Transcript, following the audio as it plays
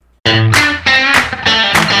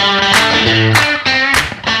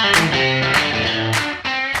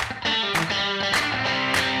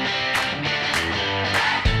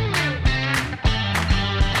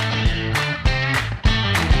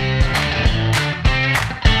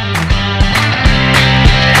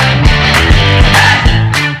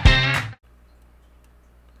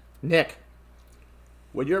Nick,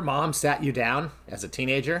 when your mom sat you down as a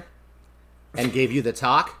teenager and gave you the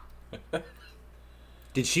talk,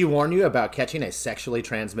 did she warn you about catching a sexually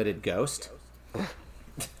transmitted ghost?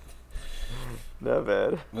 Not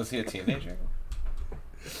bad. Was he a teenager?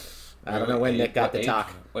 I don't know when Nick got the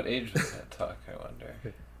talk. What age was that talk, I wonder?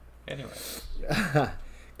 Anyway.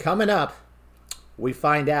 Coming up, we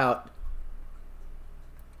find out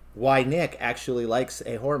why Nick actually likes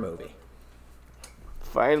a horror movie.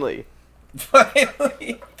 Finally.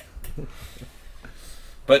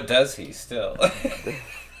 But does he still?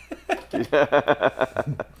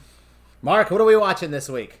 Mark, what are we watching this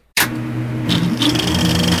week?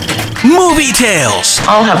 Movie Tales.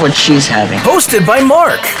 I'll have what she's having. Hosted by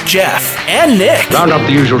Mark, Jeff, and Nick. Round up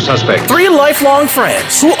the usual suspects. 3 lifelong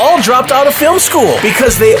friends who all dropped out of film school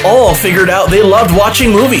because they all figured out they loved watching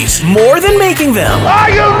movies more than making them. Are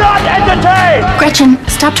you not entertained? Gretchen,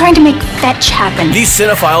 stop trying to make fetch happen. These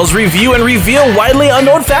cinephiles review and reveal widely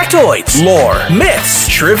unknown factoids, lore, myths,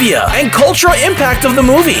 trivia, and cultural impact of the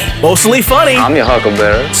movie. Mostly funny. I'm your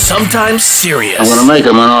huckleberry. Sometimes serious. I'm gonna make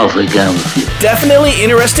him an offer again with you. Definitely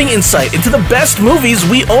interesting insight into the best movies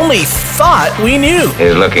we only thought we knew.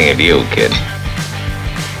 He's looking at you, kid.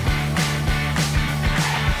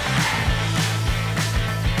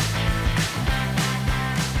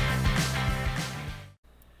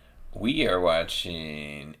 We are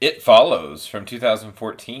watching It Follows from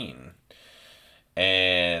 2014.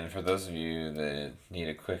 And for those of you that need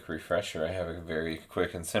a quick refresher, I have a very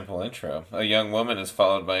quick and simple intro. A young woman is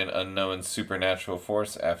followed by an unknown supernatural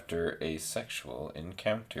force after a sexual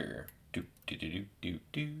encounter. Do, do, do, do, do,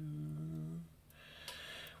 do.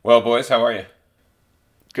 Well, boys, how are you?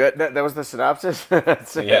 Good. That was the synopsis?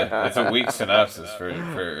 Yeah, it's a weak synopsis for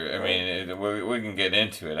I mean, we can get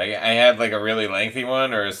into it. I had like a really lengthy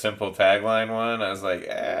one or a simple tagline one. I was like,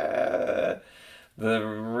 the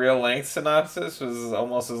real length synopsis was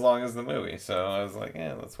almost as long as the movie. So I was like,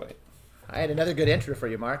 let's wait. I had another good intro for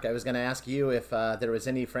you, Mark. I was going to ask you if there was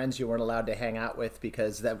any friends you weren't allowed to hang out with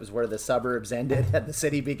because that was where the suburbs ended and the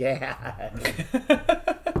city began.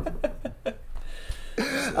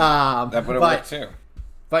 That would have worked too.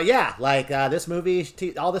 But yeah, like this movie,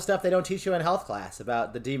 all the stuff they don't teach you in health class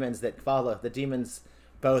about the demons that follow, the demons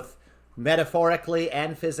both metaphorically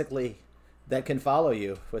and physically that can follow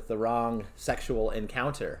you with the wrong sexual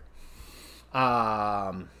encounter.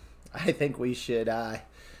 I think we should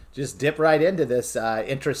just dip right into this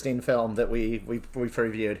interesting film that we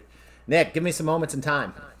reviewed. Nick, give me some moments in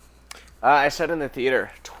time. I saw it in the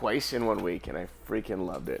theater twice in 1 week, and I freaking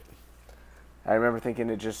loved it. I remember thinking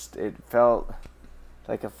it felt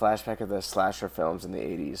like a flashback of the slasher films in the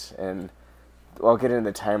 80s, and I'll get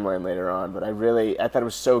into the timeline later on, but I thought it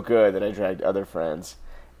was so good that I dragged other friends.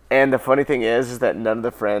 And the funny thing is that none of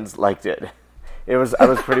the friends liked it. I was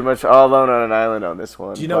pretty much all alone on an island on this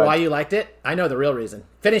one. Do you know why you liked it? I know the real reason.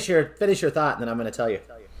 Finish your thought, and then I'm going to tell you.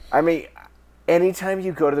 I mean, anytime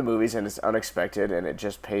you go to the movies and it's unexpected and it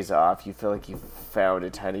just pays off, you feel like you found a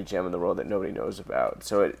tiny gem in the world that nobody knows about.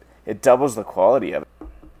 So it doubles the quality of it.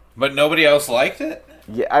 But nobody else liked it?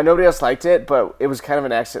 Yeah, nobody else liked it, but it was kind of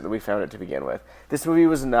an accident that we found it to begin with. This movie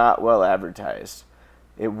was not well advertised.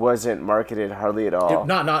 It wasn't marketed hardly at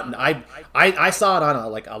all. I saw it on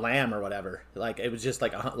a lamb or whatever. Like it was just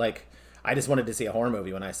like I just wanted to see a horror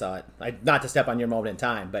movie when I saw it. Not to step on your moment in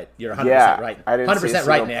time, but you're 100% right. 100%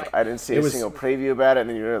 right, Nick. I didn't see a single preview about it, and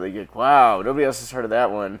then you're really like, wow, nobody else has heard of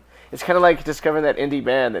that one. It's kind of like discovering that indie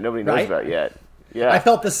band that nobody knows about yet. Yeah, I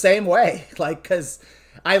felt the same way. Like, because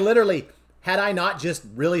I literally, had I not just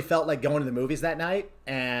really felt like going to the movies that night,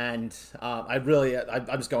 and I'm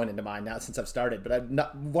just going into mine now since I've started, but I'm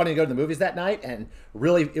not wanting to go to the movies that night, and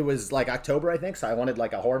really it was like October, I think, so I wanted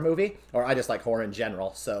like a horror movie, or I just like horror in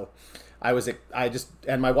general, so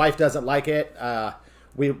and my wife doesn't like it.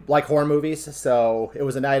 We like horror movies, so it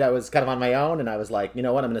was a night I was kind of on my own, and I was like, you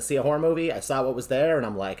know what, I'm going to see a horror movie. I saw what was there, and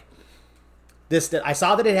I'm like, I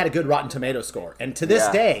saw that it had a good Rotten Tomatoes score, and to this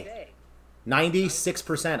day,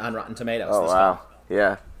 96% on Rotten Tomatoes. Oh, wow. Film.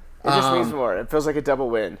 Yeah. It just means more. It feels like a double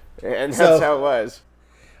win, and that's how it was.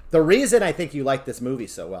 The reason I think you like this movie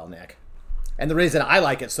so well, Nick, and the reason I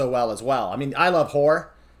like it so well as well, I mean, I love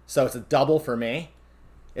horror, so it's a double for me,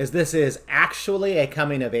 is this is actually a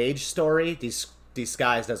coming-of-age story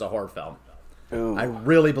disguised as a horror film. Ooh. I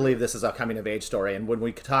really believe this is a coming of age story, and when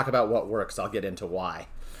we talk about what works, I'll get into why.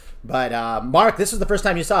 But Mark, this was the first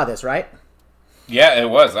time you saw this, right? Yeah, it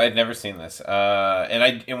was. I had never seen this,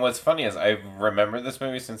 and what's funny is I remember this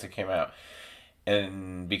movie since it came out,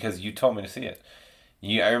 and because you told me to see it.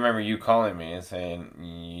 I remember you calling me and saying,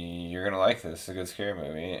 you're going to like this, it's a good scary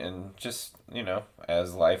movie, and just,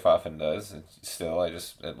 as life often does,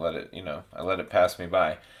 I let it pass me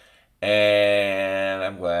by. And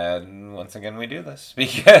I'm glad, once again, we do this,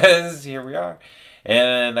 because here we are.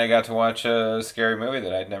 And I got to watch a scary movie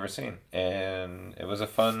that I'd never seen, and it was a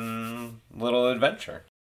fun little adventure.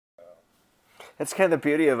 That's kind of the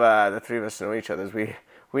beauty of the three of us know each other.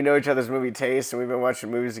 We know each other's movie tastes, and we've been watching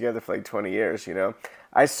movies together for like 20 years,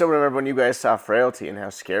 I still remember when you guys saw Frailty and how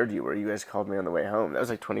scared you were. You guys called me on the way home. That was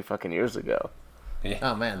like 20 fucking years ago. Yeah.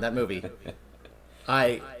 Oh, man, that movie.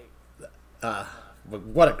 What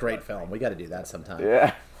a great film. We got to do that sometime.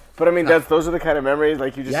 Yeah. But I mean, those are the kind of memories,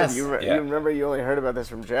 like you just Yes. said, you remember you only heard about this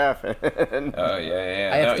from Jeff. Oh,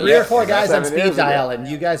 yeah. I have three or four guys on speed dial, and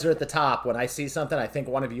you guys are at the top. When I see something I think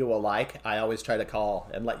one of you will like, I always try to call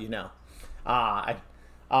and let you know. And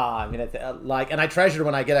I treasure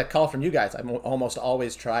when I get a call from you guys. I almost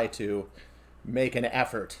always try to make an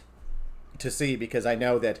effort to see, because I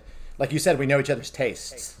know that, like you said, we know each other's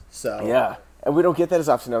tastes. So Yeah. And we don't get that as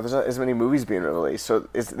often now. There's not as many movies being released, so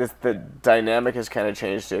the dynamic has kind of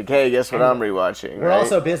changed to, hey, guess what I'm rewatching? We're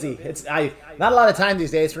also busy. It's not a lot of time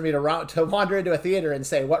these days for me to wander into a theater and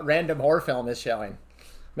say what random horror film is showing.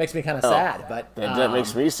 Makes me kind of sad, but that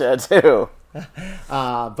makes me sad too.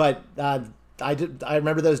 I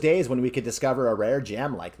remember those days when we could discover a rare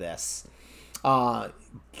gem like this.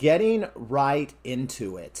 Getting right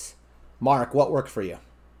into it, Mark, what worked for you?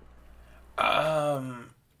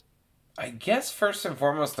 I guess first and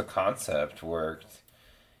foremost the concept worked,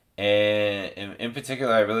 and in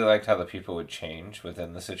particular I really liked how the people would change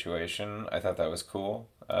within the situation. I thought that was cool.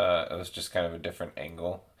 It was just kind of a different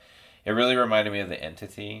angle. It really reminded me of The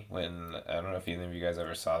Entity, when, I don't know if either of you guys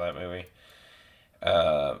ever saw that movie,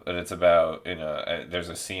 but it's about, there's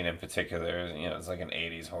a scene in particular, it's like an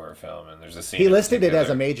 80s horror film, and there's a scene. He listed it as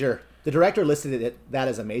a major. The director listed that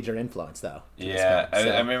as a major influence, though. Yeah,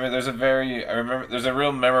 I remember there's a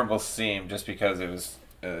real memorable scene, just because it was,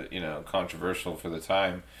 controversial for the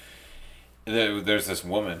time. There's this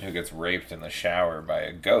woman who gets raped in the shower by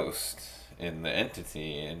a ghost in The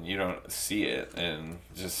Entity, and you don't see it, and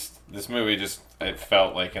just this movie it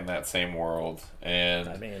felt like in that same world. And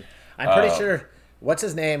I mean, I'm pretty sure, what's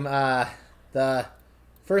his name, the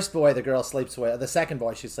first boy the girl sleeps with, the second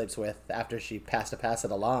boy she sleeps with after she passed it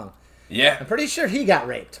along. Yeah, I'm pretty sure he got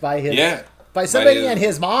raped by somebody, and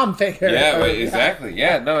his mom figure. Yeah, exactly.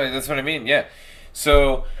 Yeah, no, that's what I mean. Yeah,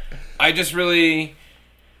 so I just really,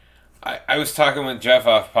 I was talking with Jeff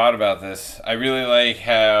off pod about this. I really like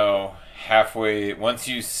how halfway, once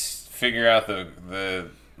you figure out the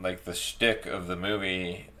shtick of the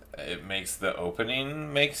movie, it makes the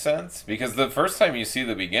opening make sense. Because the first time you see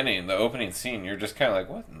the opening scene, you're just kind of like,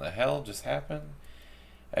 what in the hell just happened?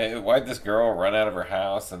 Why'd this girl run out of her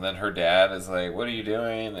house? And then her dad is like, what are you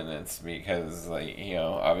doing? And it's because,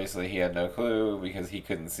 obviously he had no clue, because he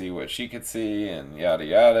couldn't see what she could see, and yada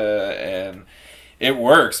yada. And it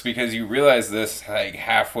works because you realize this like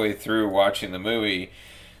halfway through watching the movie.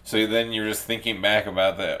 So then you're just thinking back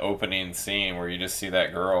about the opening scene where you just see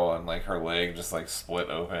that girl and like her leg just like split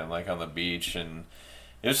open like on the beach, and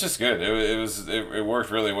it was just good. It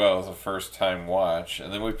worked really well as a first time watch.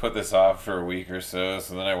 And then we put this off for a week or so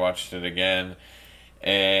then I watched it again,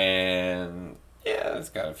 and yeah, it's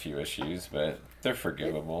got a few issues, but they're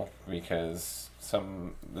forgivable, because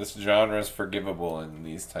this genre is forgivable in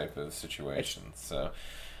these type of situations. So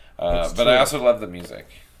but I also love the music.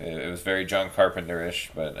 It was very John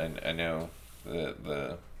Carpenter-ish, but I know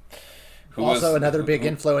the who also was another big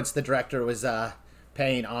influence the director was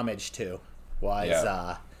paying homage to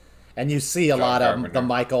was and you see a lot of the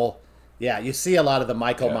Michael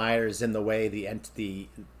Myers in the way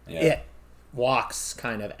it walks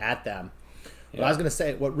kind of at them. But I was going to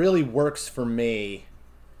say, what really works for me,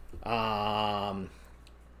 and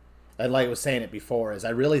like I was saying it before, is I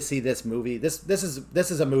really see this movie. This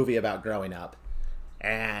is a movie about growing up,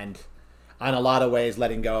 and on a lot of ways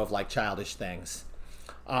letting go of like childish things.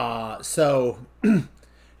 So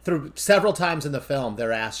through several times in the film,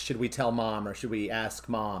 they're asked, should we tell mom or should we ask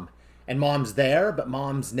mom? And mom's there, but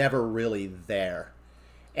mom's never really there.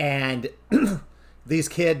 And these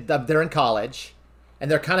kids, they're in college, and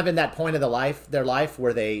they're kind of in that point of their life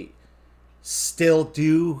where they still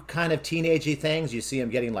do kind of teenagey things. You see them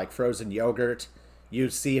getting like frozen yogurt. You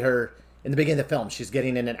see her in the beginning of the film, she's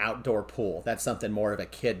getting in an outdoor pool. That's something more of a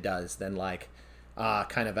kid does than like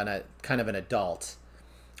kind of an adult,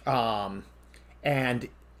 and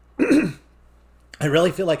I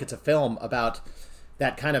really feel like it's a film about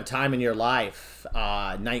that kind of time in your life,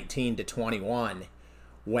 19 to 21,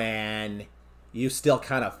 when you still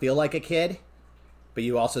kind of feel like a kid, but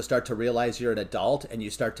you also start to realize you're an adult, and you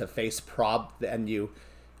start to face and you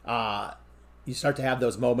start to have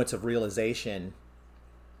those moments of realization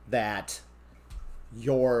that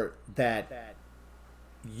you're going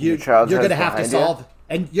to have to solve,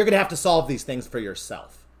 and you're going to have to solve these things for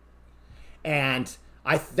yourself. And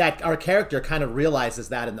that our character kind of realizes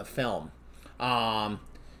that in the film.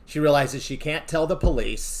 She realizes she can't tell the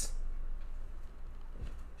police.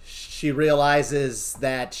 She realizes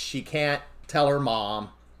that she can't tell her mom,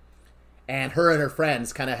 and her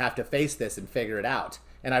friends kind of have to face this and figure it out.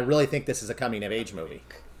 And I really think this is a coming of age movie.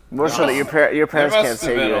 More so that your parents can't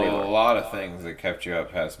save you anymore. There must have been a lot of things that kept you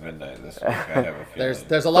up past midnight this week. I have a feeling.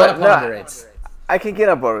 There's a lot of ponderings. I can get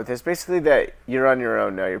on board with this. Basically, that you're on your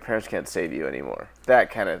own now. Your parents can't save you anymore.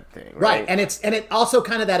 That kind of thing, right? And it also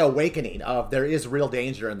kind of that awakening of there is real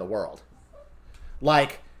danger in the world.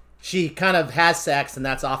 Like, she kind of has sex, and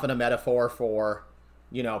that's often a metaphor for,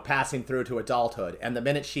 passing through to adulthood. And the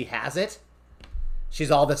minute she has it,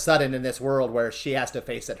 she's all of a sudden in this world where she has to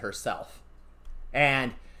face it herself.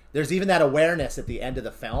 And there's even that awareness at the end of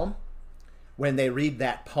the film when they read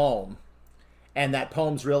that poem. And that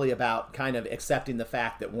poem's really about kind of accepting the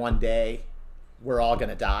fact that one day we're all going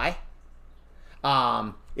to die.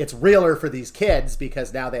 It's realer for these kids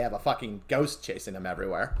because now they have a fucking ghost chasing them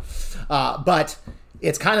everywhere. But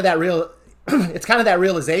it's kind of that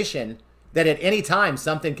realization that at any time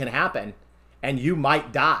something can happen and you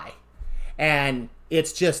might die. And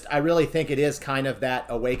it's just, I really think it is kind of that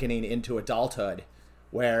awakening into adulthood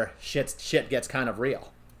where shit gets kind of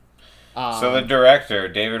real. So the director,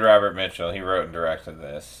 David Robert Mitchell, he wrote and directed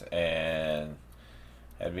this, and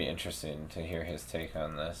it'd be interesting to hear his take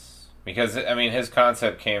on this. Because, his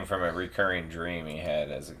concept came from a recurring dream he had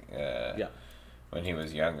when he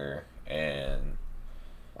was younger, and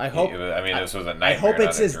this was a nightmare,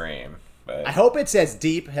 not a dream. But I hope it's as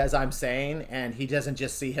deep as I'm saying, and he doesn't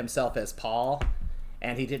just see himself as Paul,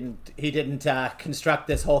 and he didn't construct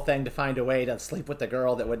this whole thing to find a way to sleep with the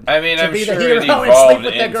girl that would I'm be sure the hero it and evolved sleep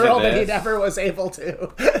with the into girl this. that he never was able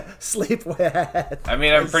to sleep with.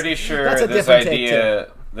 I'm pretty sure this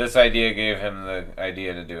idea gave him the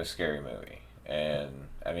idea to do a scary movie, and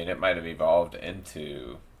it might have evolved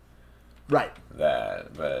into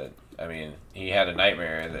that, but he had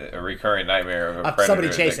a recurring nightmare of a predator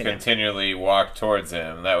that continually walked towards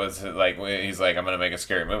him. That was he's like, I'm going to make a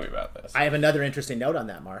scary movie about this. I have another interesting note on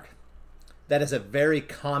that, Mark. That is a very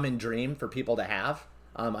common dream for people to have.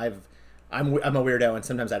 I'm a weirdo, and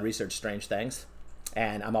sometimes I research strange things,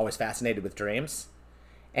 and I'm always fascinated with dreams.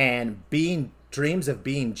 And dreams of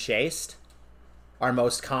being chased are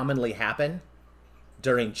most commonly happen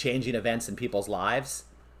during changing events in people's lives,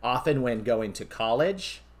 often when going to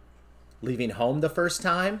college, leaving home the first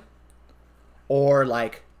time, or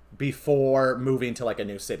before moving to a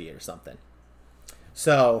new city or something.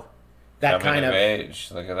 So that coming of age.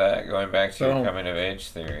 Look at that. Going back to your coming of age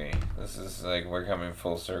theory. This is we're coming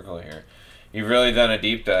full circle here. You've really done a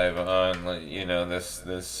deep dive on this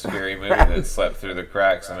scary movie that slept through the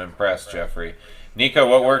cracks. I'm impressed, Jeffrey. Nico,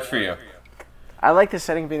 what worked for you? I like the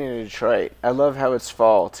setting being in Detroit. I love how it's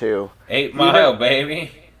fall too. 8 Mile,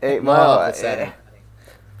 baby. 8 Mile.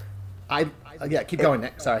 Keep going,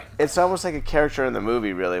 Nick. Sorry. It's almost like a character in the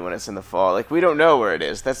movie, really, when it's in the fall. We don't know where it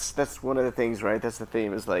is. That's one of the things, right? That's the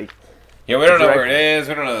theme. Is we don't know where it is.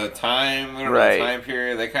 We don't know the time. We don't know the time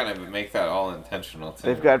period. They kind of make that all intentional too.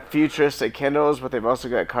 They've got futuristic Kindles, but they've also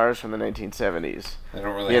got cars from the 1970s. They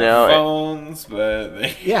don't really have phones,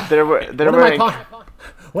 but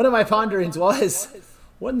one of my ponderings was,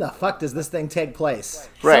 when the fuck does this thing take place?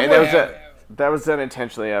 Right, that was done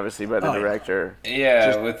intentionally, obviously, by the director.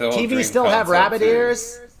 Yeah, with the whole TV still have rabbit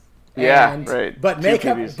ears. Yeah, right. But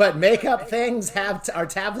makeup things are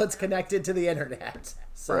tablets connected to the internet.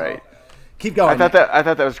 So, right. Keep going. I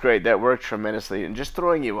thought that was great. That worked tremendously, and just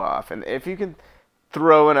throwing you off. And if you can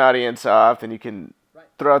throw an audience off, then you can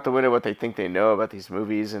throw out the window what they think they know about these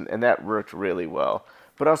movies, and that worked really well.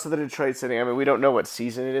 But also the Detroit setting. We don't know what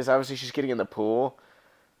season it is. Obviously, she's getting in the pool.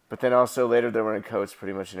 But then also later they're wearing coats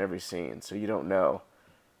pretty much in every scene, so you don't know.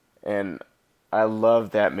 And I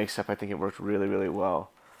love that mix-up. I think it worked really, really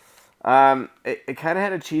well. It kind of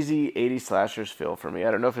had a cheesy 80s slashers feel for me.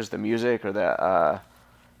 I don't know if it's the music or the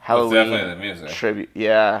Halloween definitely the music.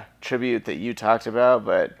 Tribute that you talked about,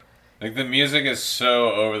 but the music is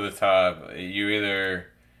so over the top. You either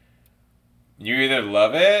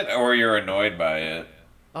love it or you're annoyed by it.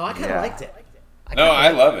 Oh, I kind of liked it. No,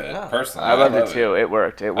 I love it personally. I loved it too. It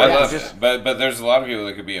worked. It worked. I love it, but there's a lot of people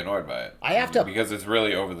that could be annoyed by it. I have to because it's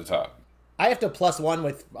really over the top. I have to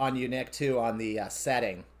 +1 on you, Nick, too, on the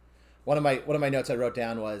setting. One of my notes I wrote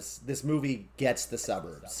down was this movie gets the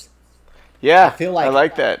suburbs. Yeah, I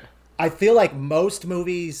like that. I feel like most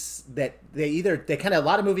movies that a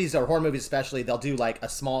lot of movies or horror movies especially, they'll do like a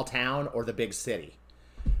small town or the big city.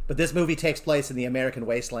 But this movie takes place in the American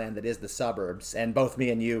wasteland that is the suburbs, and both me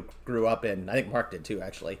and you grew up in. I think Mark did too,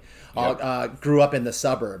 actually. Yep. Grew up in the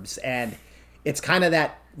suburbs, and it's kind of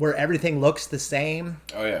that where everything looks the same.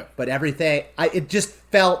 Oh yeah. But everything, it just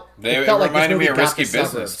felt. It felt reminded like this movie me of got Risky the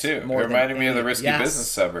Business suburbs too. It more reminded than me of the any- Risky yes.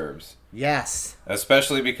 Business suburbs. Yes.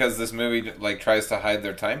 Especially because this movie like tries to hide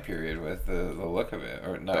their time period with the look of it,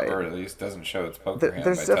 or not, Right. or at least doesn't show its poker hand.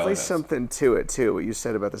 There's by definitely telling us. something to it too. What you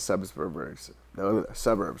said about the suburbs,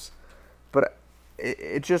 but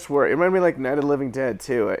it just worked. It reminded me like Night of the Living Dead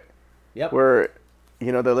too. Yep. Where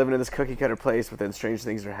they're living in this cookie cutter place, but then strange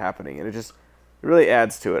things are happening, and it really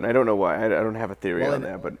adds to it. And I don't know why. I don't have a theory on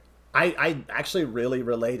that, but I actually really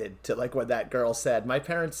related to like what that girl said. My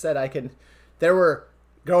parents said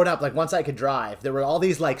growing up, like once I could drive, there were all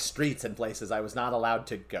these like streets and places I was not allowed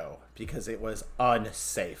to go because it was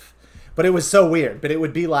unsafe. But it was so weird. But it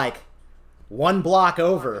would be like one block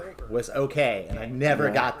over was okay, and I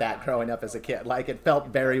never got that growing up as a kid. Like it felt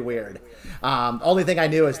very weird. Only thing I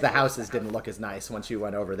knew is the houses didn't look as nice once you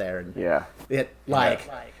went over there, and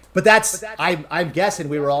But I'm guessing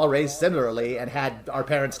we were all raised similarly and had our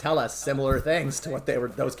parents tell us similar things to what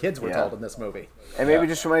those kids were told in this movie. And maybe it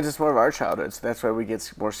just reminds us more of our childhood, so that's why we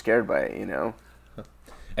get more scared by it,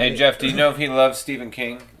 Hey Jeff, do you know if he loves Stephen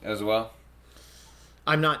King as well?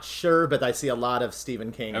 I'm not sure, but I see a lot of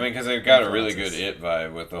Stephen King. I mean, because they've got a really good It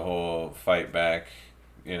vibe with the whole fight back.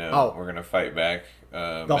 We're gonna fight back.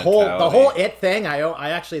 The whole It thing. I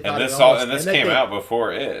actually thought this came out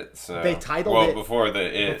before It. So they titled it before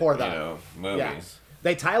the movies. Yeah.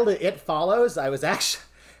 They titled it It Follows. I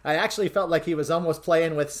actually felt like he was almost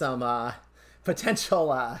playing with some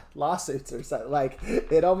potential lawsuits or something. Like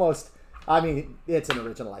it almost. I mean, it's an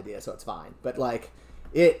original idea, so it's fine. But like,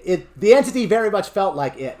 the entity very much felt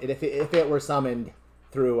like it. If it were summoned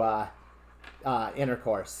through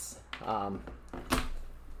intercourse.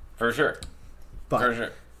 For sure. For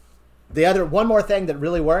sure. One more thing that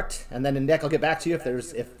really worked, and then Nick, I'll get back to you if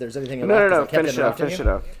there's anything. No. Finish it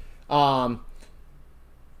up.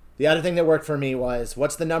 The other thing that worked for me was,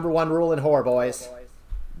 what's the number one rule in horror, boys?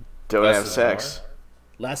 Don't have sex.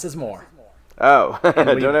 Less is more. Oh,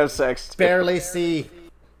 don't have sex. Barely see.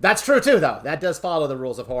 That's true too, though. That does follow the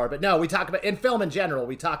rules of horror. But no, we talk about in film in general.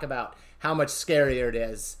 We talk about how much scarier it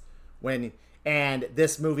is and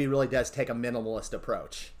this movie really does take a minimalist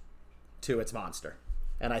approach to its monster,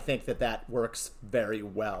 and I think that works very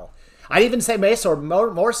well. I'd even say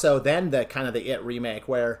more so than the kind of the It remake,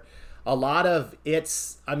 where a lot of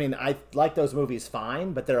I like those movies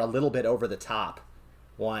fine, but they're a little bit over the top.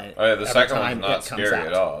 The second one's not scary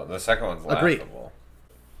at all. The second one's laughable.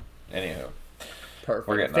 Anywho, perfect.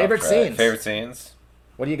 We're getting Favorite scenes. Favorite scenes.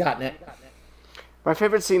 What do you got, Nick? My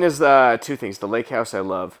favorite scene is two things. The lake house I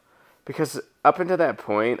love, because up until that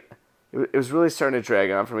point, it was really starting to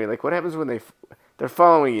drag on for me. Like, what happens when they're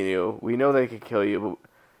following you? We know they could kill you, but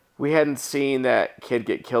we hadn't seen that kid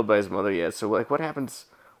get killed by his mother yet. So, like, what happens?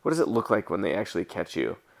 What does it look like when they actually catch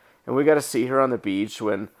you? And we got to see her on the beach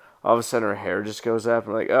when all of a sudden her hair just goes up.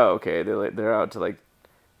 And we're like, oh, okay, they're out to like.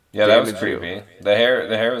 Yeah, that was creepy. The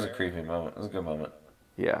hair was a creepy moment. It was a good moment.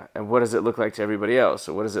 Yeah, and what does it look like to everybody else?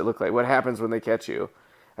 So what does it look like? What happens when they catch you?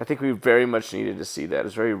 I think we very much needed to see that.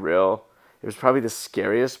 It's very real. It was probably the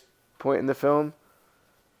scariest point in the film,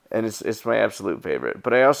 and it's my absolute favorite.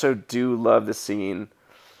 But I also do love the scene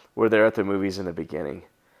where they're at the movies in the beginning,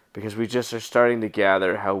 because we just are starting to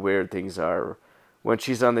gather how weird things are. When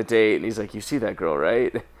she's on the date, and he's like, you see that girl,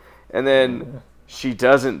 right? And then she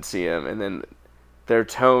doesn't see him, and then their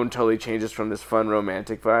tone totally changes from this fun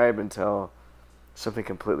romantic vibe until something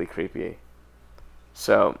completely creepy.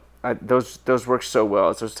 So those work so well.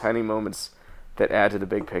 It's those tiny moments that add to the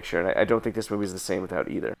big picture, and I don't think this movie's the same without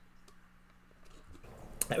either.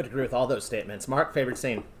 I would agree with all those statements. Mark, favorite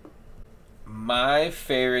scene? My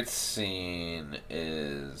favorite scene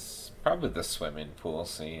is probably the swimming pool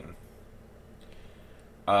scene.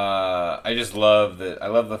 I just love that. I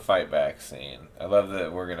love the fight back scene. I love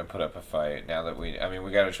that we're gonna put up a fight now that we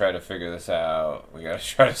got to try to figure this out. We got to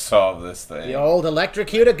try to solve this thing. The old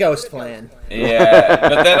electrocute a ghost plan. Yeah,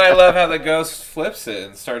 but then I love how the ghost flips it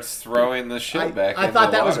and starts throwing the shit back. I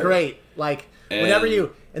thought that was great. Like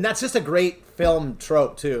and that's just a great film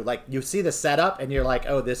trope too. Like you see the setup and you're like,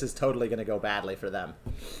 oh, this is totally gonna go badly for them.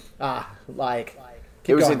 Like,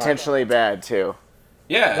 It was going, Mark. intentionally bad too.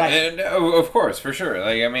 Yeah, Right. and, of course, for sure.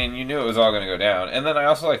 Like, I mean, you knew it was all going to go down. And then I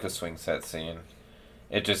also like the swing set scene.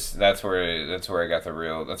 It just that's where I got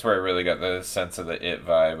that's where I really got the sense of the it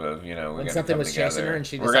vibe of, you know, When something was together. chasing her and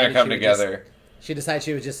she we're gonna decided come she would together. She decided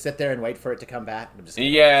she would just sit there and wait for it to come back. I'm just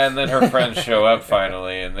kidding. Yeah, and then her friends show up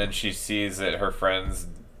finally, and then she sees that her friends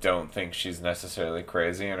don't think she's necessarily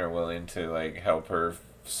crazy and are willing to like help her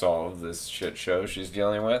solve this shit show she's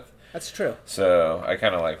dealing with. That's true. So I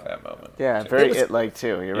kind of like that moment. Yeah, very was- it-like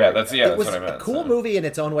too. You're Yeah, right. that's It was what I meant. a cool so. movie in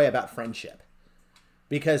its own way about friendship,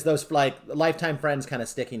 because those like lifetime friends kind of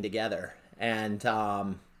sticking together, and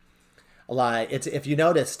like it's if you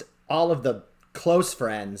noticed, all of the close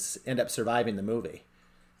friends end up surviving the movie.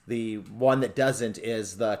 The one that doesn't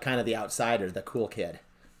is the kind of the outsider, the cool kid,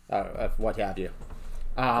 what have you.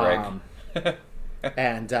 Greg.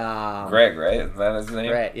 And Greg, right? Is that his name?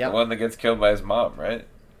 Greg, yep. The one that gets killed by his mom, right?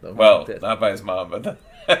 The Well, one that- not by his mom,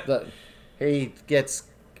 but he gets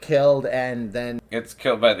killed, and then gets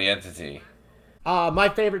killed by the entity. my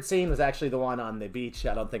favorite scene was actually the one on the beach.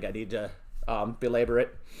 I don't think I need to belabor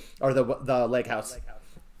it, or the lake house.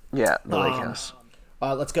 Yeah, the lake house.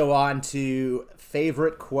 Let's go on to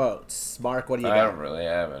favorite quotes. Mark, what do you I got? don't really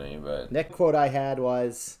have any, but Next quote I had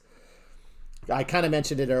was, I kind of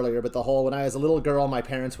mentioned it earlier, but the whole, when I was a little girl, my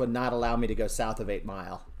parents would not allow me to go south of 8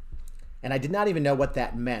 Mile. And I did not even know what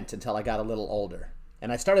that meant until I got a little older.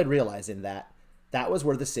 And I started realizing that that was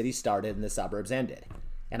where the city started and the suburbs ended.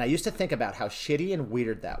 And I used to think about how shitty and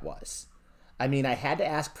weird that was. I mean, I had to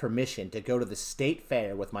ask permission to go to the state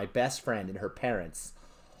fair with my best friend and her parents,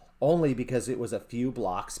 only because it was a few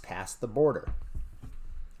blocks past the border.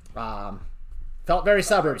 Felt very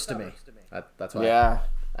suburbs to me. That's why Yeah,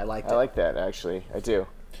 I liked it. I like that actually. I do.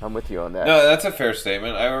 I'm with you on that. no, that's a fair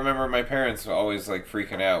statement. I remember my parents always like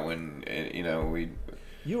freaking out when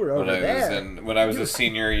You were over there. when I was a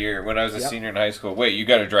senior in high school. Wait, you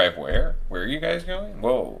got to drive where? Where are you guys going?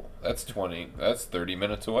 Whoa, that's 30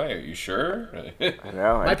 minutes away. Are you sure? I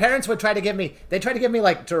know. My parents would try to give me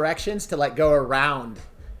like directions to like go around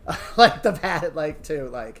like the pad, like too,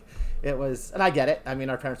 like it was, and I get it. I mean,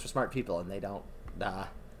 our parents were smart people and they don't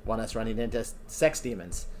want us running into sex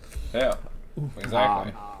demons. Yeah,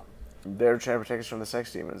 exactly. They're trying to protect us from the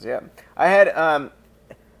sex demons. Yeah, I had.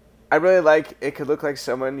 I really like. It could look like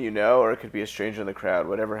someone you know, or it could be a stranger in the crowd.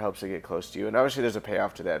 Whatever helps to get close to you. And obviously, there's a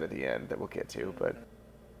payoff to that at the end that we'll get to. But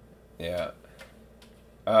Yeah.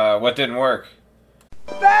 What didn't work?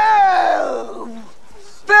 Boo!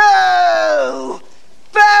 Boo!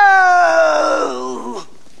 Boo!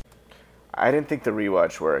 I didn't think the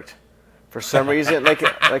rewatch worked. For some reason, like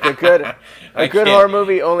a good can't- horror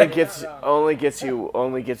movie only gets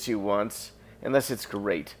you once, unless it's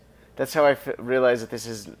great. That's how I realized that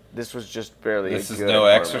this was just barely. This a is good no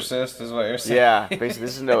horror Exorcist, is what you're movie. saying? Yeah, basically,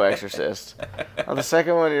 this is no Exorcist. On the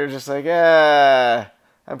second one, you're just like,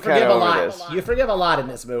 I'm kind Forgive of a over lot. this. You forgive a lot in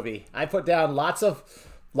this movie. I put down lots of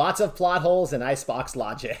plot holes and icebox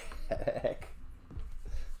logic.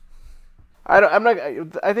 I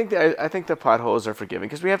think the potholes are forgiving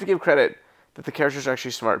because we have to give credit that the characters are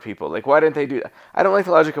actually smart people. Like, why didn't they do that? I don't like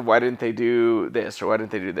the logic of why didn't they do this or why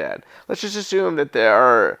didn't they do that. Let's just assume that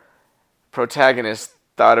our protagonists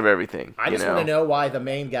thought of everything. I just want to know why the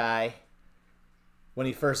main guy, when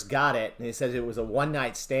he first got it, and he says it was a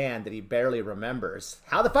one-night stand that he barely remembers.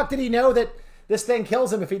 How the fuck did he know that this thing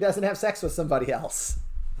kills him if he doesn't have sex with somebody else?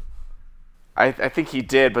 I think he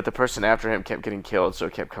did, but the person after him kept getting killed, so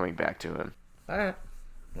it kept coming back to him. All right.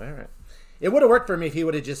 It would have worked for me if he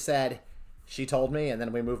would have just said, she told me, and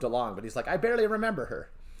then we moved along. But he's like, I barely remember her.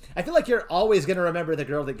 I feel like you're always going to remember the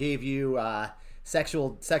girl that gave you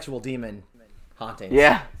sexual demon hauntings.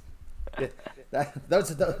 Yeah.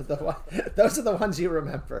 Those are the ones you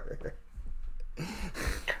remember.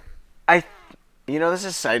 This is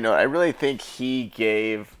a side note. I really think he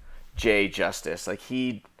gave Jay justice. Like,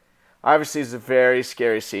 obviously it's a very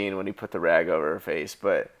scary scene when he put the rag over her face,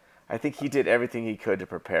 but I think he did everything he could to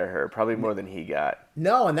prepare her, probably more than he got.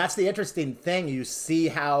 No, and that's the interesting thing. You see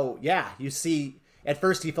at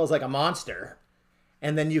first he feels like a monster,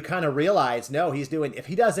 and then you kind of realize, no, he's doing, if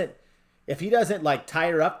he doesn't like tie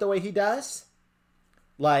her up the way he does,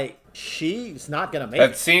 like, she's not gonna make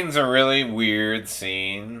That it. scene's a really weird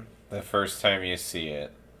scene the first time you see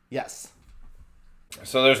it. Yes.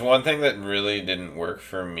 So there's one thing that really didn't work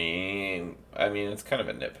for me. I mean, it's kind of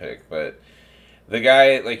a nitpick, but the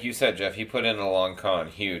guy, like you said, Jeff, he put in a long con,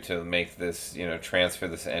 Hugh, to make this, transfer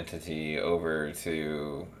this entity over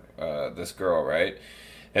to this girl, right?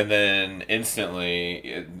 and then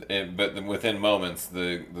instantly, but within moments,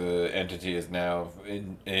 the entity is now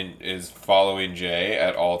is following Jay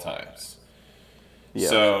at all times. Yeah.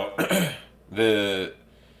 So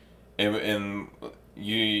in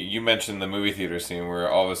you mentioned the movie theater scene where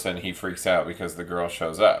all of a sudden he freaks out because the girl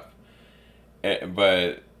shows up,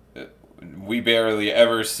 but we barely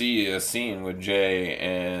ever see a scene with Jay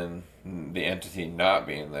and the entity not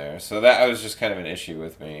being there. So that was just kind of an issue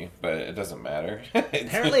with me, but it doesn't matter.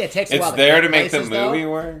 Apparently it takes a while It's to there get to make the places, movie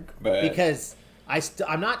though, work, but because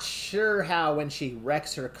I'm not sure how when she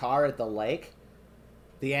wrecks her car at the lake,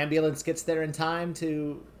 the ambulance gets there in time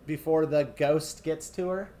before the ghost gets to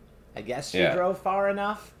her. I guess she drove far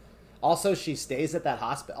enough. Also, she stays at that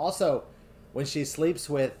hospital. Also, when she sleeps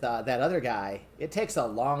with that other guy, it takes a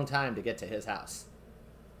long time to get to his house.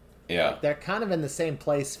 yeah. Like, they're kind of in the same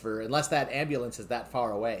place unless that ambulance is that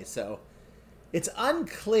far away. So it's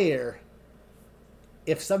unclear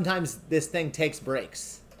if sometimes this thing takes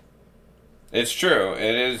breaks. It's true.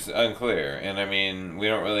 It is unclear. And I mean, we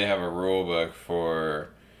don't really have a rule book for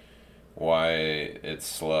why it's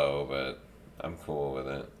slow, but I'm cool with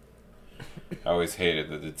it. I always hated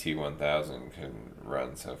that the T-1000 could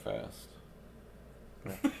run so fast.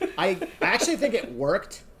 I actually think it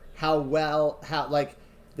worked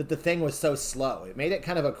that the thing was so slow. It made it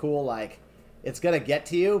kind of a cool, like, it's going to get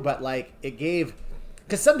to you, but like it gave,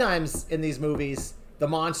 because sometimes in these movies, the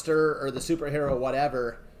monster or the superhero,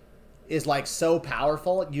 whatever, is like so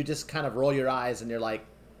powerful, you just kind of roll your eyes and you're like,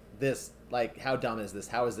 this, like, how dumb is this?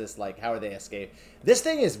 How is this, like, how are they escape? This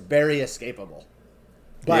thing is very escapable.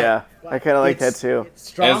 But I kind of like that too.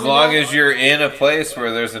 As long as you're in a place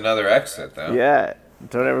where there's another exit, though. Yeah,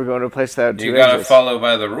 don't ever go into a place without two You gotta exits. follow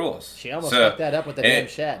by the rules. She almost fucked that up with the damn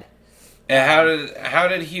shed. And how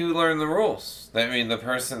did he learn the rules? I mean, the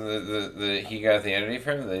person that he got the entity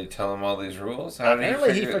from, they tell him all these rules.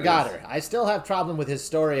 Apparently, he forgot her. I still have problem with his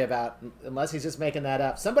story about, unless he's just making that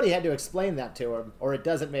up. Somebody had to explain that to him, or it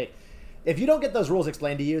doesn't make. If you don't get those rules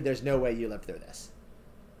explained to you, there's no way you live through this.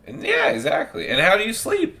 And yeah, exactly. And how do you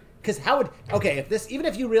sleep? Because even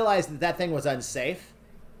if you realized that thing was unsafe,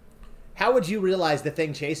 how would you realize the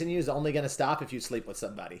thing chasing you is only going to stop if you sleep with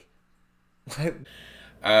somebody?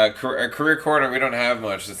 Career corner, we don't have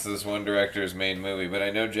much. It's this one director's main movie, but I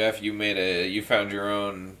know, Jeff, you found your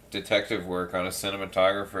own detective work on a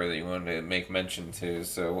cinematographer that you wanted to make mention to.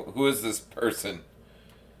 So who is this person?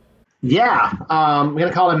 Yeah, I'm going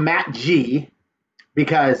to call him Matt G,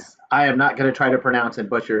 because I am not going to try to pronounce and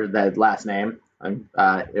butcher that last name.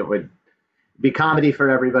 It would be comedy for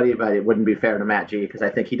everybody, but it wouldn't be fair to Matt G, because I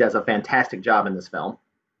think he does a fantastic job in this film.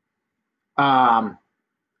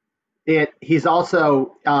 He's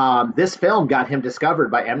also this film got him discovered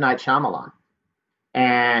by M. Night Shyamalan,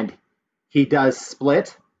 and he does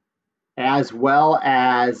Split as well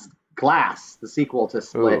as Glass, the sequel to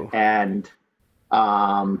Split, and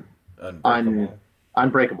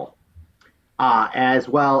Unbreakable. As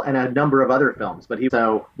well, and a number of other films.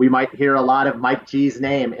 So we might hear a lot of Mike G's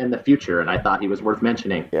name in the future, and I thought he was worth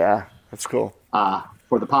mentioning. Yeah, that's cool.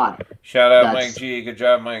 For the pod. Shout out Mike G. Good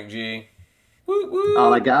job, Mike G. Woo woo.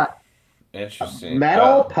 All I got. Interesting.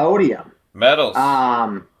 Metal podium. Medals.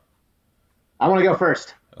 I want to go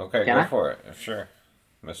first. Okay, Can go I? for it. Sure,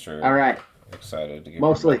 Mr. All right. Excited to give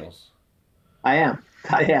Mostly. you medals. I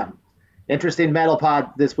am. Interesting metal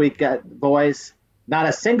pod this week, boys. Not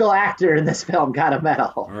a single actor in this film got a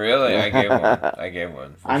medal. Really? I gave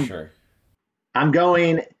one for sure. I'm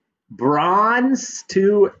going bronze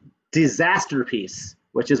to Disaster Piece,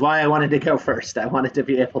 which is why I wanted to go first. I wanted to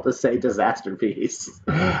be able to say Disaster Piece.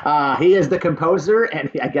 He is the composer, and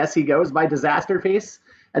I guess he goes by Disaster Piece.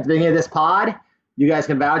 At the beginning of this pod, you guys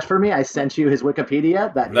can vouch for me. I sent you his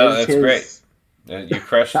Wikipedia. That's great. You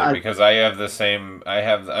crushed it, because I have the same.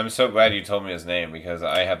 I'm so glad you told me his name, because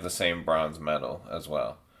I have the same bronze medal as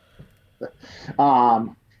well.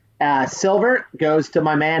 Silver goes to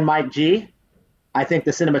my man Mike G. I think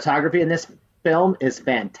the cinematography in this film is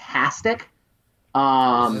fantastic.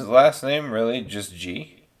 Is his last name really just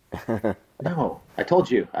G? No, I told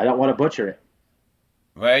you I don't want to butcher it.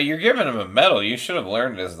 Well, you're giving him a medal. You should have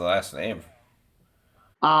learned his last name.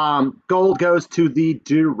 Gold goes to the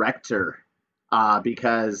director.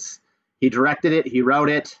 Because he directed it, he wrote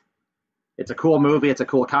it. It's a cool movie. It's a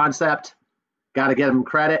cool concept. Got to give him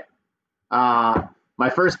credit. My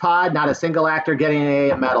first pod, not a single actor getting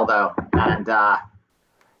a medal, though. And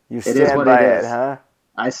you stand by it, huh?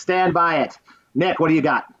 I stand by it. Nick, what do you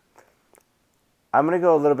got? I'm going to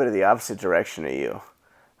go a little bit of the opposite direction of you.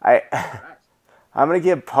 I'm going to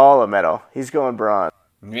give Paul a medal. He's going bronze.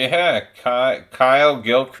 Yeah, Kyle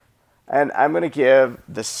Gilchrist. And I'm going to give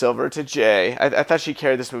the silver to Jay. I thought she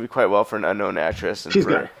carried this movie quite well for an unknown actress. And She's for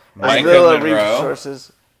good. Micah little Monroe.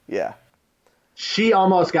 resources. Yeah. She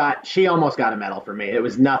almost got a medal from me. It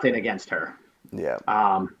was nothing against her. Yeah.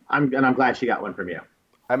 I'm glad she got one from you.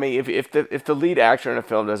 I mean, if the lead actor in a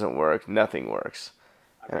film doesn't work, nothing works.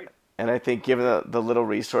 And I think given the little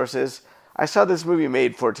resources, I saw this movie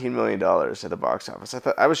made $14 million at the box office.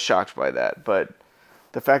 I was shocked by that, but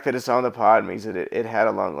the fact that it's on the pod means that it had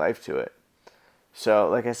a long life to it. So,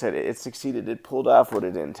 like I said, it succeeded. It pulled off what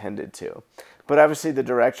it intended to. But obviously the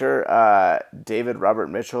director, David Robert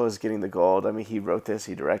Mitchell, is getting the gold. I mean, he wrote this,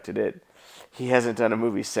 he directed it. He hasn't done a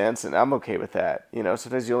movie since, and I'm okay with that. You know,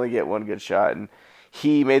 sometimes you only get one good shot, and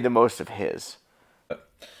he made the most of his.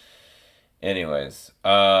 Anyways,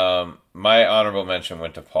 my honorable mention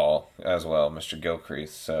went to Paul as well, Mr. Gilcrease.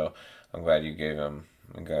 So I'm glad you gave him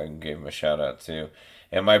a shout out too.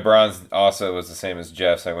 And my bronze also was the same as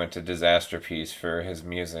Jeff's. I went to Disasterpiece for his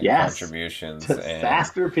music contributions.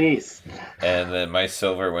 Disasterpiece. And then my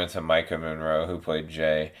silver went to Micah Monroe, who played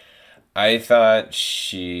Jay. I thought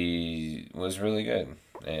she was really good.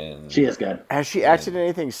 And she is good. Has she acted in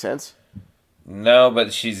anything since? No,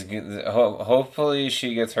 but she's hopefully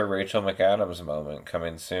she gets her Rachel McAdams moment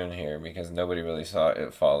coming soon here, because nobody really saw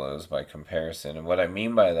It Follows by comparison. And what I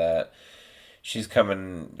mean by that, she's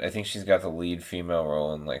coming. I think she's got the lead female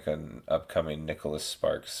role in like an upcoming Nicholas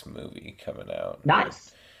Sparks movie coming out.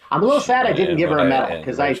 Nice. I'm a little sad I didn't give her a medal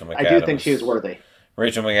because I do think she was worthy.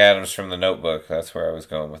 Rachel McAdams from The Notebook. That's where I was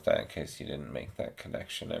going with that. In case you didn't make that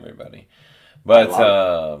connection, everybody. But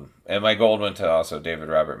and my gold went to also David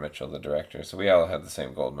Robert Mitchell, the director. So we all had the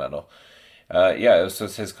same gold medal. Yeah, this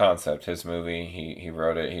was his concept, his movie. He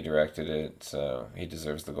wrote it, he directed it, so he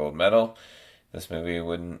deserves the gold medal. This movie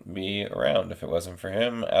wouldn't be around if it wasn't for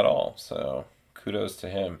him at all. So kudos to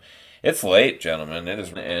him. It's late, gentlemen. It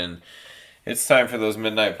is, and it's time for those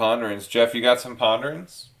midnight ponderings. Jeff, you got some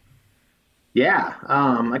ponderings? Yeah,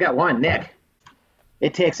 I got one, Nick.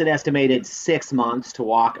 It takes an estimated 6 months to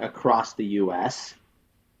walk across the U.S.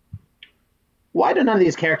 Why do none of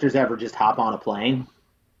these characters ever just hop on a plane?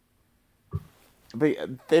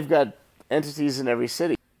 But they've got entities in every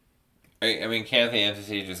city. I mean, can't the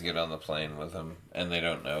entity just get on the plane with them and they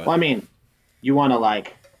don't know it? Well, I mean, you want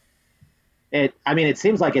to it. I mean, it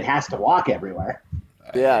seems like it has to walk everywhere.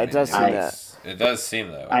 It does seem that. It does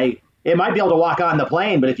seem that way. It might be able to walk on the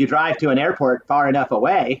plane, but if you drive to an airport far enough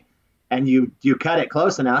away and you cut it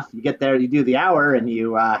close enough, you get there, you do the hour, and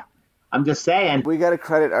you. I'm just saying. We got to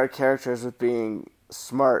credit our characters with being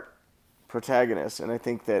smart protagonists, and I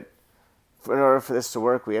think that in order for this to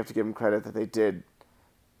work, we have to give them credit that they did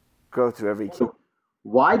go through every key.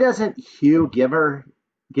 Why doesn't Hugh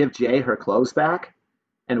give Jay her clothes back?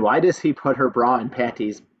 And why does he put her bra and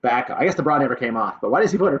panties back on? I guess the bra never came off, but why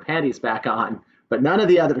does he put her panties back on, but none of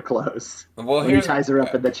the other clothes? Well, he ties her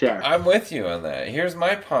up in the chair. I'm with you on that. Here's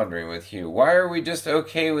my pondering with Hugh. Why are we just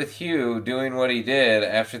okay with Hugh doing what he did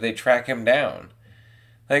after they track him down?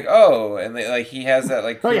 Like, and he has that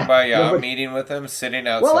kumbaya meeting with him sitting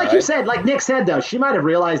outside. Well, like you said, like Nick said, though, she might have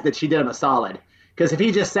realized that she did him a solid. Because if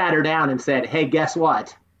he just sat her down and said, hey, guess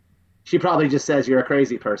what? She probably just says you're a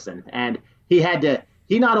crazy person. And he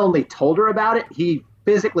not only told her about it, he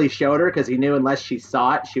physically showed her because he knew unless she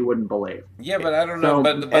saw it, she wouldn't believe. Yeah, but I don't know.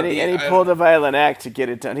 But he pulled a violent act to get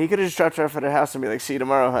it done. He could have just dropped her off at her house and be like, see you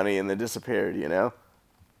tomorrow, honey, and then disappeared, you know?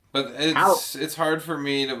 But it's hard for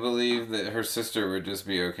me to believe that her sister would just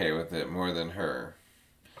be okay with it more than her.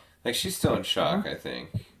 Like, she's still in shock, I think.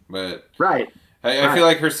 But right. I feel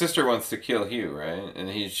like her sister wants to kill Hugh, right?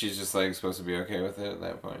 And she's just supposed to be okay with it at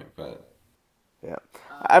that point. But yeah,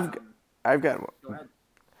 I've got one. Go ahead.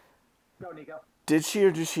 Go, Nico. Did she or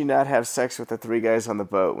did she not have sex with the three guys on the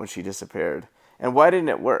boat when she disappeared? And why didn't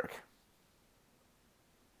it work?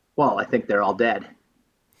 Well, I think they're all dead.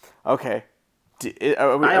 Okay.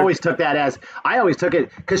 I always took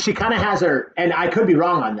it because she kind of has her, and I could be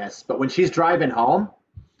wrong on this, but when she's driving home,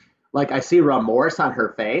 I see remorse on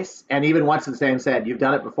her face, and even once the same said, "You've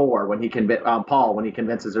done it before." When he Paul, when he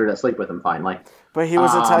convinces her to sleep with him finally. But he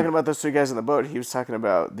wasn't talking about those three guys on the boat. He was talking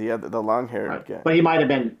about the long-haired guy. But he might have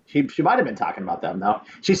been. She might have been talking about them though.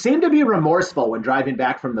 She seemed to be remorseful when driving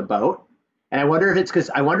back from the boat, and I wonder if it's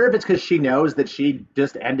because she knows that she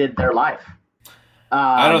just ended their life.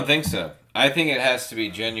 I don't think so. I think it has to be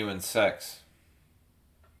genuine sex.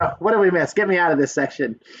 What did we miss? Get me out of this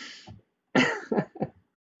section.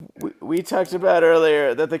 We talked about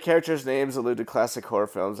earlier that the characters' names allude to classic horror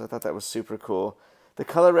films. I thought that was super cool. The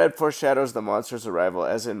color red foreshadows the monster's arrival,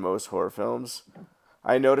 as in most horror films.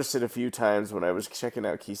 I noticed it a few times when I was checking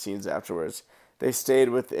out key scenes afterwards. They stayed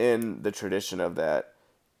within the tradition of that.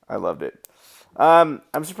 I loved it. I'm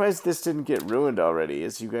surprised this didn't get ruined already,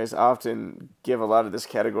 as you guys often give a lot of this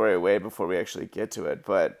category away before we actually get to it.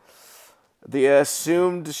 But the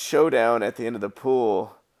assumed showdown at the end of the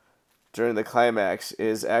pool during the climax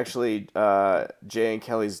is actually Jay and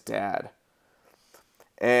Kelly's dad.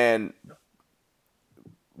 And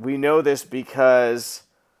we know this because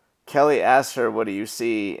Kelly asks her, "What do you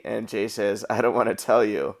see?" And Jay says, "I don't want to tell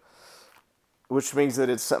you," which means that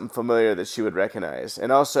it's something familiar that she would recognize.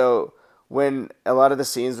 And also, when a lot of the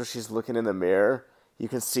scenes where she's looking in the mirror, you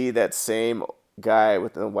can see that same guy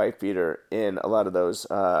with the white beater in a lot of those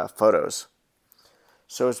photos.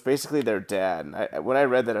 So it's basically their dad. And when I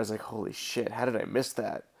read that, I was like, holy shit, how did I miss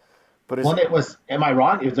that? But Well, it was, am I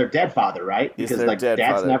wrong? It was their dead father, right? Because their like dead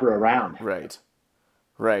dad's father. never around. Right.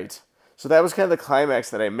 So that was kind of the climax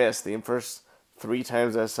that I missed the first 3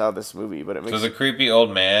 times I saw this movie. But it makes So the creepy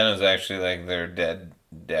old man is actually like their dead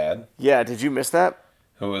dad? Yeah, did you miss that?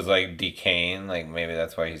 Who was like decaying, like maybe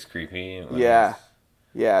that's why he's creepy. Yeah.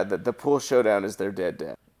 Yeah, the pool showdown is their dead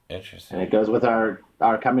dad. Interesting. And it goes with our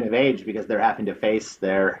coming of age because they're having to face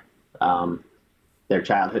their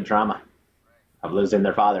childhood trauma of losing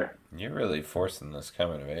their father. You're really forcing this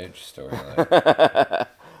coming of age story.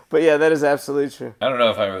 But yeah, that is absolutely true. I don't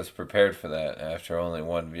know if I was prepared for that after only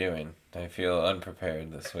one viewing. I feel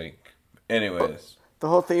unprepared this week. Anyways. The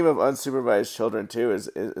whole theme of unsupervised children, too,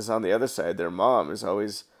 is on the other side. Their mom is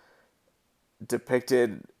always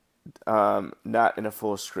depicted not in a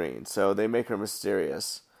full screen, so they make her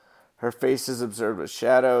mysterious. Her face is observed with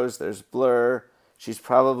shadows, there's blur, she's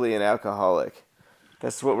probably an alcoholic.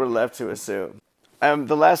 That's what we're left to assume.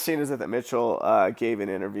 The last scene is that Mitchell gave an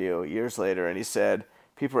interview years later, and he said,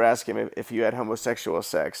 people were asking him if you had homosexual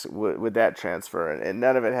sex, would that transfer? And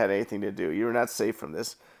none of it had anything to do. You were not safe from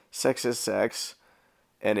this. Sex is sex,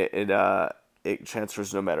 and it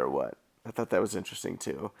transfers no matter what. I thought that was interesting,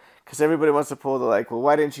 too. Because everybody wants to pull the, like, well,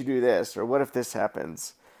 why didn't you do this? Or what if this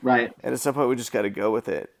happens? Right. And at some point, we just got to go with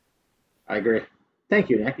it. I agree.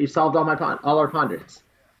 Thank you, Nick. You solved all our ponderings.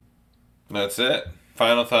 That's it.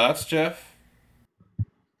 Final thoughts, Jeff?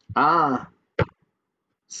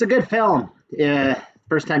 It's a good film.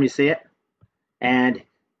 First time you see it. And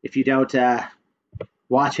if you don't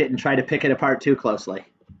watch it and try to pick it apart too closely.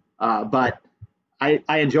 But I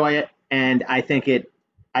enjoy it, and I think it's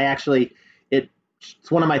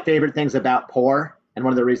one of my favorite things about horror, and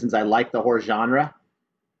one of the reasons I like the horror genre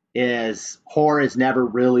is horror is never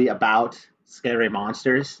really about scary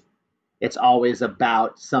monsters. It's always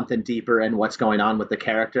about something deeper and what's going on with the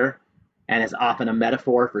character, and is often a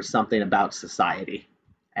metaphor for something about society.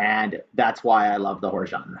 And that's why I love the horror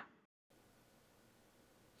genre.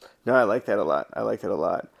 No, I like that a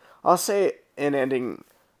lot. I'll say in ending,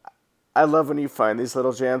 I love when you find these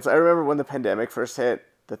little gems. I remember when the pandemic first hit,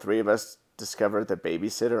 the 3 of us discovered The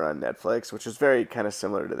Babysitter on Netflix, which was very kind of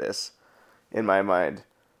similar to this in my mind.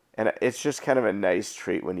 And it's just kind of a nice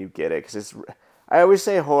treat when you get it. Because I always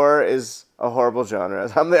say horror is a horrible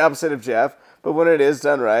genre. I'm the opposite of Jeff. But when it is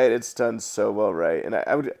done right, it's done so well right. And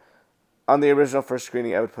I would, on the original first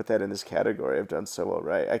screening, I would put that in this category of done so well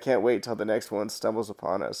right. I can't wait till the next one stumbles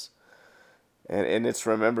upon us. And it's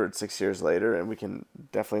remembered 6 years later, and we can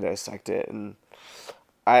definitely dissect it. And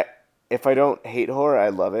if I don't hate horror, I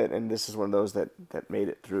love it. And this is one of those that made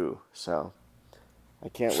it through. So I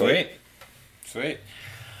can't wait. Sweet.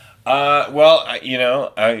 Well,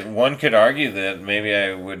 one could argue that maybe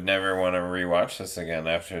I would never want to rewatch this again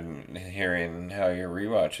after hearing how your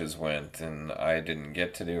rewatches went, and I didn't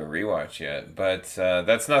get to do a rewatch yet. But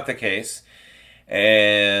that's not the case,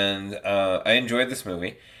 and I enjoyed this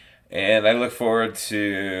movie, and I look forward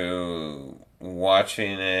to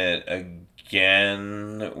watching it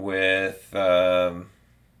again with the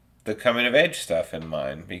coming of age stuff in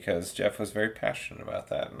mind, because Jeff was very passionate about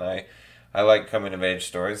that, and I like coming of age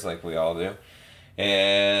stories like we all do.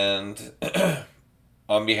 And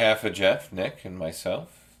on behalf of Jeff, Nick, and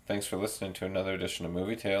myself, thanks for listening to another edition of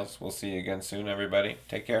Movie Tales. We'll see you again soon, everybody.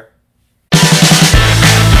 Take care.